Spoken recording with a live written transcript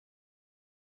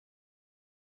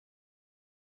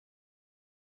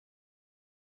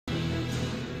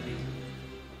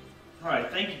All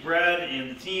right, thank you, Brad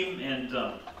and the team. And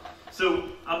so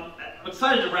I'm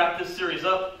excited to wrap this series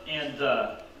up, and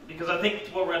because I think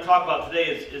what we're going to talk about today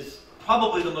is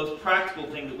probably the most practical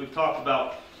thing that we've talked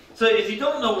about. So if you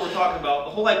don't know what we're talking about,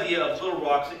 the whole idea of Little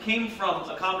Rocks, it came from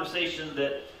a conversation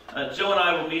that Joe and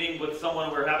I were meeting with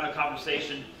someone. We were having a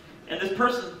conversation, and this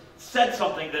person said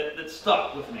something that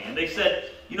stuck with me. And they said,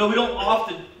 you know, we don't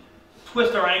often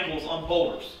twist our ankles on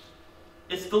boulders.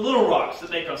 It's the little rocks that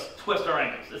make us twist our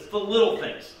ankles. It's the little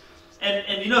things.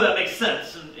 And you know that makes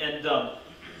sense, and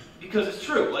because it's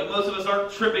true. Like, most of us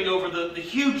aren't tripping over the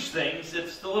huge things,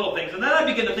 it's the little things. And then I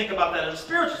began to think about that in a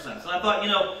spiritual sense. And I thought, you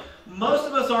know, most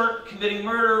of us aren't committing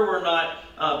murder, we're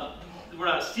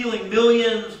not stealing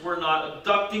millions, we're not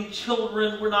abducting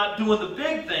children, we're not doing the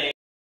big thing.